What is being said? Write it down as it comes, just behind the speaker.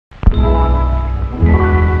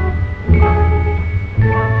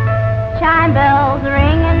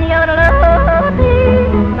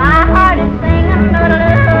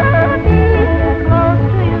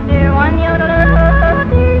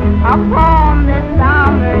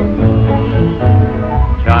summer's eve.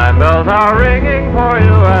 Chime bells are ringing for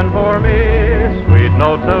you and for me, sweet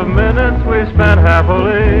notes of minutes we spent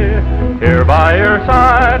happily. Here by your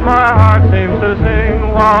side my heart seems to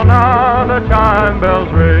sing, while now the chime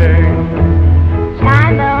bells ring.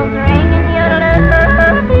 Chime bells ring and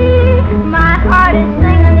yodel-oo-dee, my heart is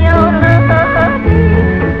singing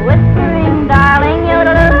yodel-oo-dee, whispering, darling,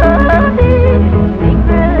 yodel-oo-dee,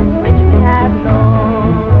 secrets which we have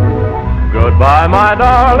known. Goodbye, my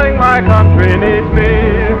darling, my country needs me.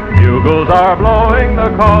 Bugles are blowing the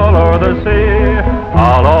call o'er the sea.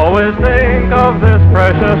 I'll always think of this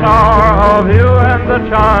precious hour of you and the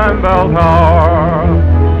chime bell tower.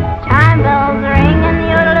 Chime bells ring and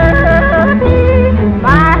yodel-oo-dee,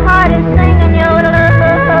 my heart is singing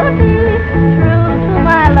yodel-oo-dee, true to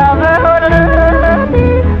my lover,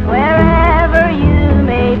 yodel-oo-dee, wherever you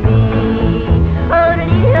may be.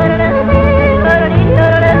 Yodel-dee, yodel-oo-dee, yodel-dee,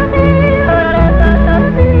 yodel-oo-dee,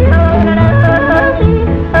 yodel-oo-dee, yodel-oo-dee,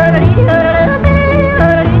 yodel-dee, yodel-oo-dee,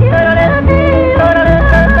 yodel-dee, yodel-oo-dee,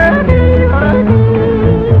 yodel-oo-dee,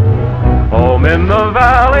 yodel-dee. Home in the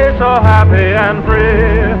valley, so happy and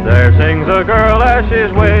free, there sings a girl as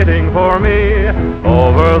she's waiting for me.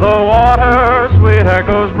 Over the water, sweet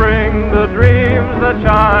echoes bring the dreams that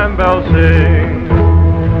chime bells sing.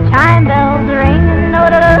 Chime bells ring and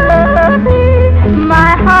yodel-oo-dee,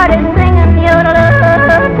 my heart is singing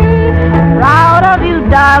yodel-oo-dee, proud of you,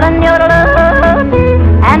 darling, yodel-oo-dee,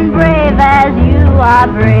 and brave as you are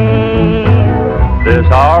brave. This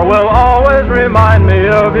hour will always remind me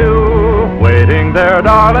of you, waiting there,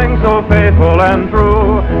 darling, so faithful and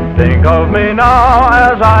true. Think of me now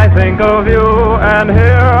as I think of you, and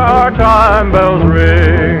hear our chime bells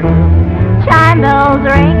ring. Chime bells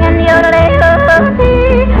ring and yodel-oo-dee,